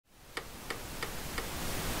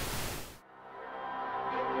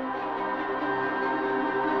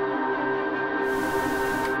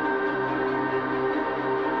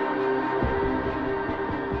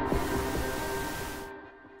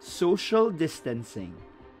social distancing,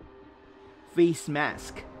 face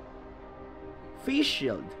mask, face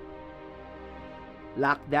shield,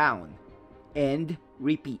 lockdown, and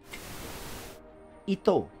repeat.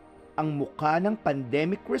 Ito ang muka ng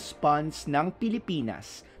pandemic response ng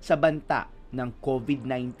Pilipinas sa banta ng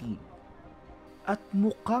COVID-19. At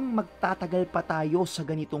mukhang magtatagal pa tayo sa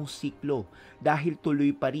ganitong siklo dahil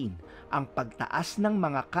tuloy pa rin ang pagtaas ng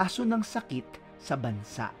mga kaso ng sakit sa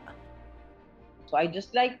bansa. So I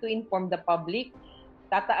just like to inform the public,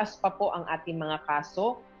 tataas pa po ang ating mga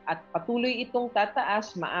kaso at patuloy itong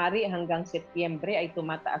tataas, maari hanggang Setyembre ay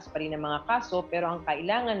tumataas pa rin ang mga kaso, pero ang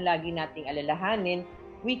kailangan lagi nating alalahanin,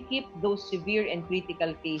 we keep those severe and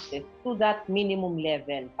critical cases to that minimum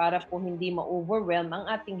level para po hindi ma-overwhelm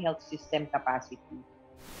ang ating health system capacity.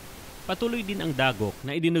 Patuloy din ang dagok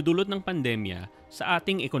na idinudulot ng pandemya sa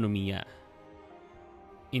ating ekonomiya.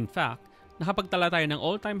 In fact, nakapagtala tayo ng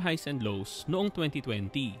all-time highs and lows noong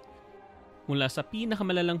 2020. Mula sa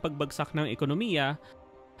pinakamalalang pagbagsak ng ekonomiya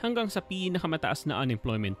hanggang sa pinakamataas na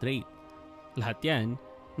unemployment rate. Lahat yan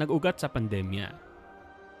nag-ugat sa pandemya.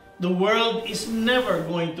 The world is never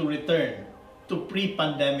going to return to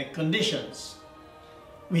pre-pandemic conditions.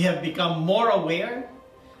 We have become more aware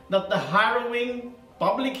that the harrowing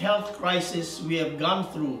public health crisis we have gone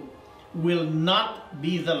through will not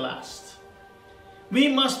be the last. We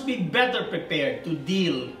must be better prepared to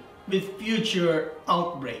deal with future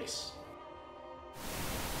outbreaks.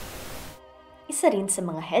 Isa rin sa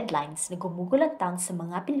mga headlines na gumugulantang sa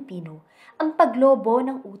mga Pilipino ang paglobo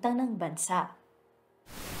ng utang ng bansa.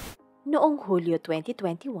 Noong Hulyo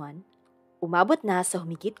 2021, umabot na sa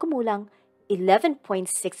humigit kumulang 11.6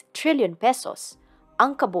 trillion pesos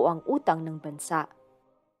ang kabuuang utang ng bansa.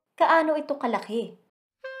 Kaano ito kalaki?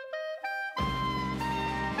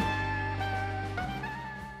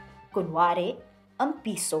 Kunwari, ang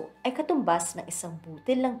piso ay katumbas ng isang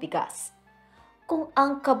butil ng bigas. Kung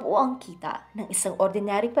ang kabuuang kita ng isang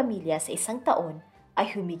ordinaryong pamilya sa isang taon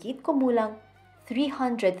ay humigit kumulang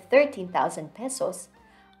 313,000 pesos,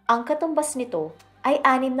 ang katumbas nito ay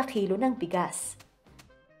 6 na kilo ng bigas.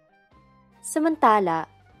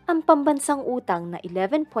 Samantala, ang pambansang utang na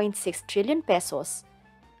 11.6 trillion pesos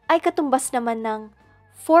ay katumbas naman ng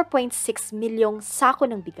 4.6 milyong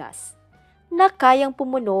sako ng bigas na kayang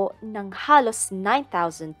pumuno ng halos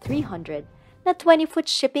 9,300 na 20-foot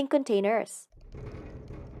shipping containers.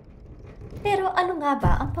 Pero ano nga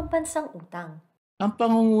ba ang pambansang utang? Ang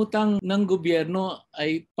pangungutang ng gobyerno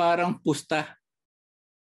ay parang pusta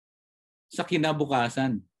sa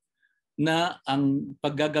kinabukasan na ang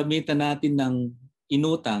paggagamitan natin ng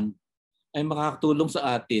inutang ay makakatulong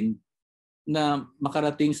sa atin na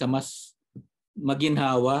makarating sa mas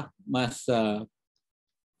maginhawa, mas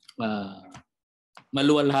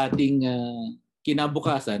maluwalhating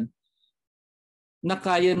kinabukasan na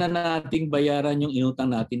kaya na nating bayaran yung inutang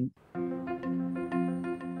natin.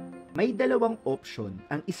 May dalawang opsyon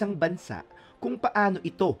ang isang bansa kung paano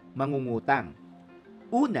ito mangungutang.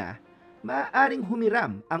 Una, maaaring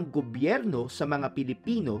humiram ang gobyerno sa mga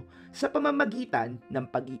Pilipino sa pamamagitan ng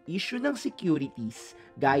pag-i-issue ng securities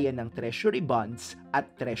gaya ng treasury bonds at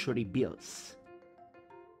treasury bills.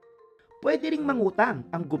 Pwede ring mangutang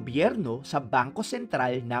ang gobyerno sa Bangko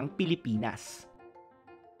Sentral ng Pilipinas.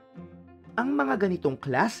 Ang mga ganitong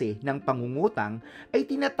klase ng pangungutang ay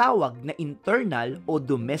tinatawag na internal o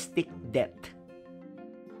domestic debt.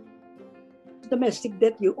 Domestic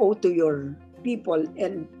debt you owe to your people,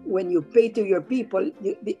 and when you pay to your people,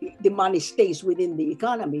 the money stays within the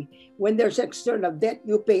economy. When there's external debt,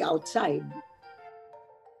 you pay outside.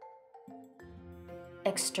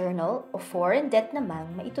 External o foreign debt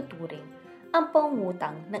namang maituturing ang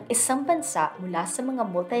pangungutang ng isang bansa mula sa mga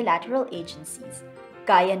multilateral agencies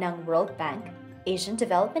gaya ng World Bank, Asian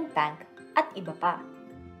Development Bank at iba pa.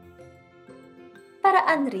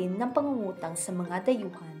 Paraan rin ng pangungutang sa mga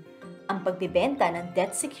dayuhan ang pagbibenta ng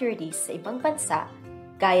debt securities sa ibang bansa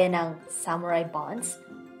gaya ng samurai bonds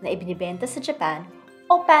na ibinibenta sa Japan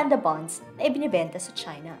o panda bonds na ibinibenta sa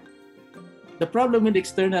China. The problem with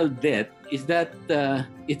external debt is that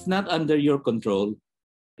it's not under your control.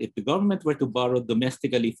 If the government were to borrow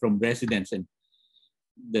domestically from residents and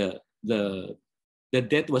the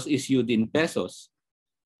debt was issued in pesos,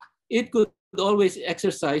 it could always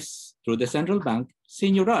exercise through the central bank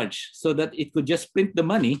seigniorage so that it could just print the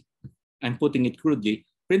money, I'm putting it crudely,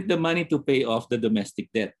 print the money to pay off the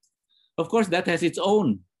domestic debt. Of course, that has its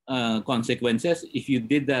own consequences. If you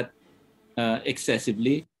did that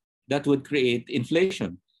excessively, that would create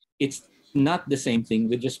inflation. It's not the same thing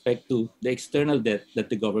with respect to the external debt that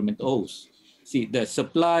the government owes. See, the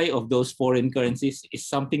supply of those foreign currencies is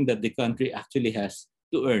something that the country actually has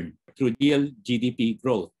to earn through real GDP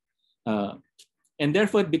growth. And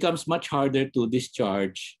therefore, it becomes much harder to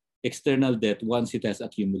discharge external debt once it has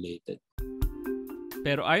accumulated.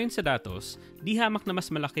 Pero ayon sa datos, di hamak na mas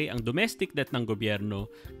malaki ang domestic debt ng gobyerno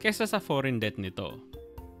kesa sa foreign debt nito.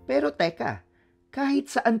 Pero teka, kahit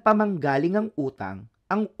saan pa manggaling ang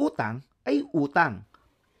utang ay utang.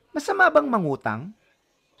 Masama bang mangutang?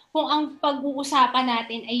 Kung ang pag-uusapan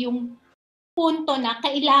natin ay yung punto na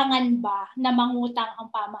kailangan ba na mangutang ang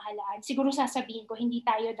pamahalaan, siguro sasabihin ko hindi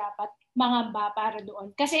tayo dapat mangamba para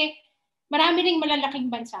doon. Kasi marami ring malalaking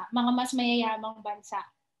bansa, mga mas mayayamang bansa,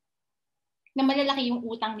 na malalaki yung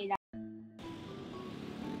utang nila.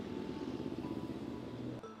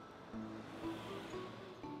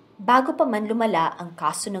 Bago pa man lumala ang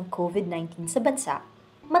kaso ng COVID-19 sa bansa,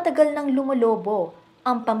 matagal nang lumolobo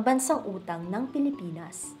ang pambansang utang ng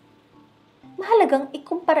Pilipinas. Mahalagang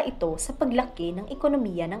ikumpara ito sa paglaki ng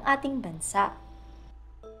ekonomiya ng ating bansa.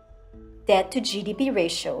 Debt to GDP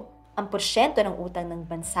ratio, ang porsyento ng utang ng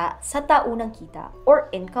bansa sa taunang kita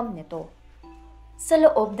or income nito. Sa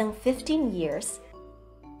loob ng 15 years,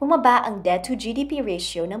 bumaba ang debt to GDP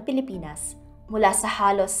ratio ng Pilipinas mula sa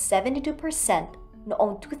halos 72%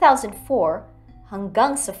 noong 2004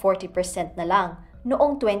 hanggang sa 40% na lang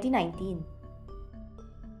noong 2019.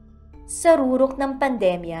 Sa rurok ng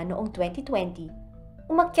pandemya noong 2020,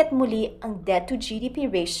 umakyat muli ang debt to GDP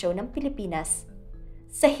ratio ng Pilipinas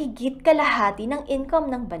sa higit kalahati ng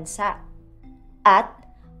income ng bansa at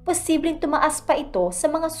posibleng tumaas pa ito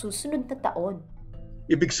sa mga susunod na taon.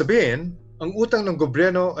 Ibig sabihin, ang utang ng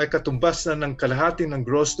gobyerno ay katumbas na ng kalahati ng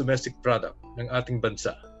gross domestic product ng ating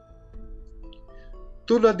bansa.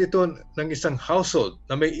 Tulad ito ng isang household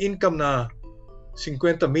na may income na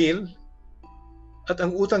 50,000 at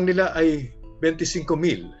ang utang nila ay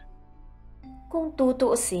 25,000. Kung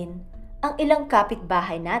tutuusin, ang ilang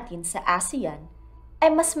kapitbahay natin sa ASEAN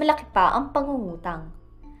ay mas malaki pa ang pangungutang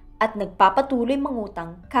at nagpapatuloy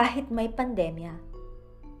mangutang kahit may pandemya.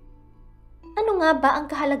 Ano nga ba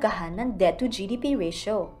ang kahalagahan ng debt to GDP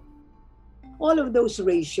ratio? All of those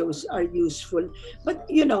ratios are useful. But,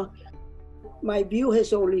 my view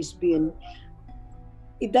has always been,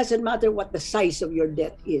 it doesn't matter what the size of your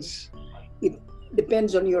debt is. It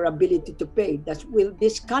depends on your ability to pay. Will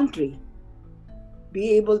this country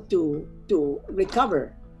be able to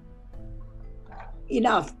recover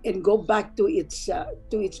enough and go back to its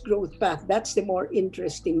growth path? That's the more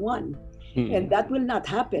interesting one. And that will not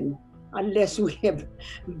happen unless we have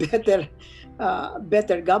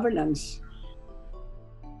better governance.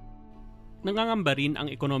 Nangangamba rin ang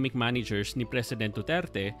economic managers ni President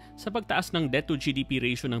Duterte sa pagtaas ng debt to GDP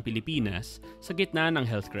ratio ng Pilipinas sa gitna ng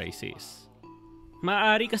health crisis.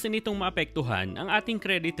 Maaari kasi nitong maapektuhan ang ating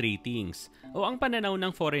credit ratings o ang pananaw ng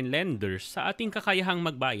foreign lenders sa ating kakayahang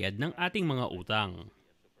magbayad ng ating mga utang.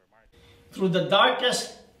 Through the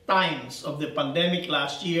darkest times of the pandemic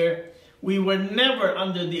last year, we were never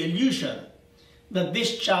under the illusion that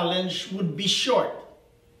this challenge would be short.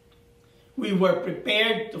 We were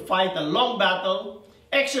prepared to fight a long battle,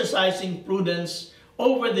 exercising prudence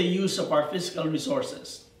over the use of our fiscal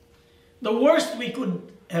resources. The worst we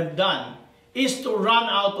could have done is to run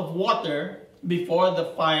out of water before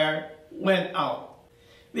the fire went out.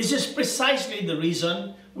 This is precisely the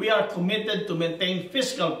reason we are committed to maintain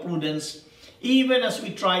fiscal prudence even as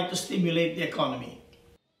we try to stimulate the economy.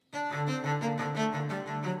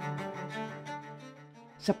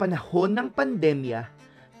 Sa panahon ng pandemya,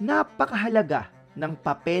 napakahalaga ng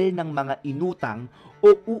papel ng mga inutang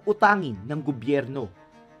o uutangin ng gobyerno.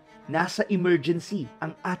 Nasa emergency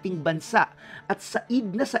ang ating bansa at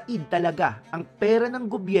said na said talaga ang pera ng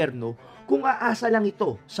gobyerno kung aasa lang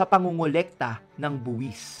ito sa pangungolekta ng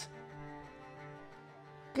buwis.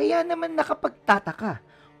 Kaya naman nakapagtataka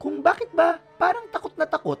kung bakit ba parang takot na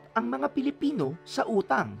takot ang mga Pilipino sa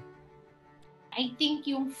utang. I think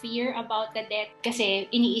yung fear about the debt kasi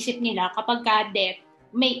iniisip nila kapag ka debt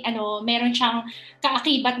meron siyang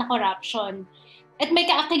kaakibat na corruption. At may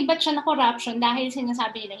kaakibat siya na corruption dahil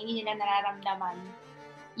sinasabi nila hindi nila nararamdaman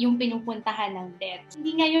yung pinupuntahan ng debt.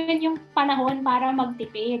 Hindi ngayon yung panahon para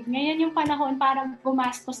magtipid. Ngayon yung panahon para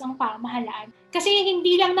gumastos ang pamahalaan. Kasi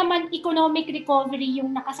hindi lang naman economic recovery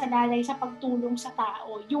yung nakasalalay sa pagtulong sa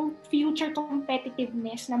tao. Yung future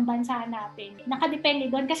competitiveness ng bansa natin.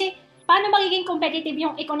 Nakadepende doon. Kasi paano magiging competitive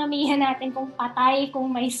yung ekonomiya natin kung patay,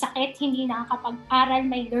 kung may sakit, hindi nakakapag-aral,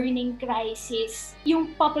 may learning crisis,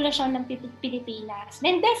 yung populasyon ng Pilipinas?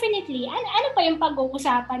 Then definitely, ano pa yung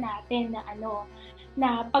pag-uusapan natin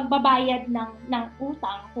na pagbabayad ng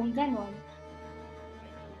utang kung gano'n?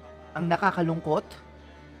 Ang nakakalungkot,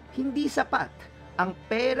 hindi sapat ang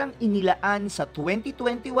perang inilaan sa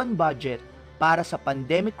 2021 budget para sa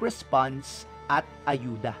pandemic response at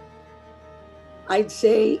ayuda. I'd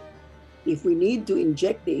say if we need to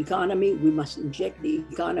inject the economy, we must inject the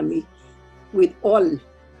economy with all,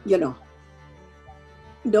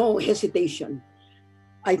 no hesitation.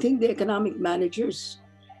 I think the economic managers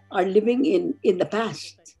are living in the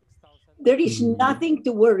past. There is nothing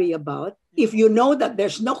to worry about if you know that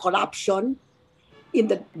there's no corruption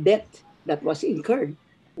in the debt that was incurred.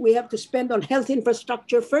 We have to spend on health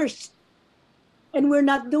infrastructure first, and we're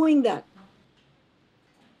not doing that.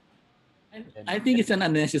 I think it's an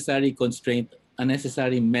unnecessary constraint,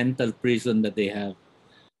 unnecessary mental prison that they have.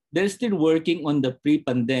 They're still working on the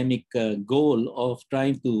pre-pandemic goal of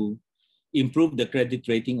trying to improve the credit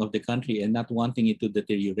rating of the country and not wanting it to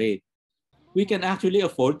deteriorate. We can actually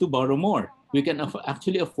afford to borrow more. We can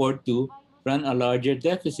actually afford to run a larger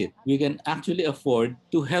deficit. We can actually afford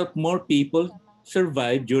to help more people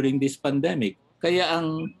survive during this pandemic. Kaya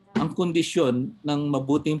ang kondisyon ng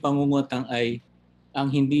mabuting pangungutang ay ang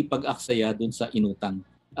hindi pag-aksaya dun sa inutang.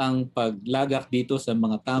 Ang paglagak dito sa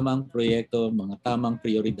mga tamang proyekto, mga tamang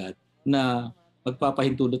prioridad na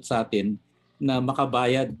magpapahintulot sa atin na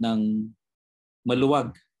makabayad ng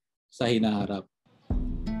maluwag sa hinaharap.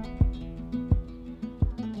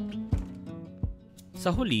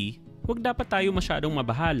 Sa huli, huwag dapat tayo masyadong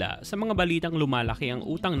mabahala sa mga balitang lumalaki ang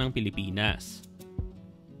utang ng Pilipinas.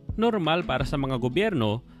 Normal para sa mga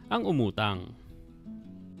gobyerno ang umutang.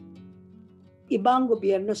 Ibang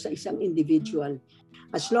gobyerno sa isang individual,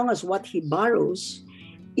 as long as what he borrows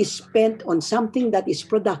is spent on something that is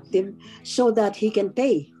productive so that he can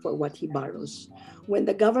pay for what he borrows. When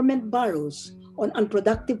the government borrows on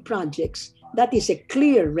unproductive projects, that is a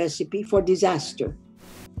clear recipe for disaster.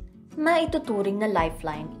 Maituturing na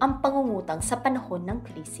lifeline ang pangungutang sa panahon ng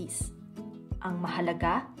krisis. Ang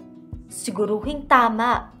mahalaga, siguruhing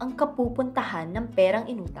tama ang kapupuntahan ng perang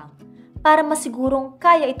inutang para masigurong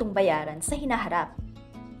kaya itong bayaran sa hinaharap.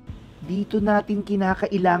 Dito natin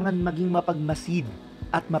kinakailangan maging mapagmasid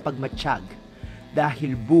at mapagmatsyag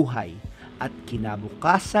dahil buhay at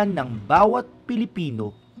kinabukasan ng bawat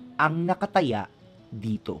Pilipino ang nakataya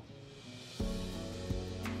dito.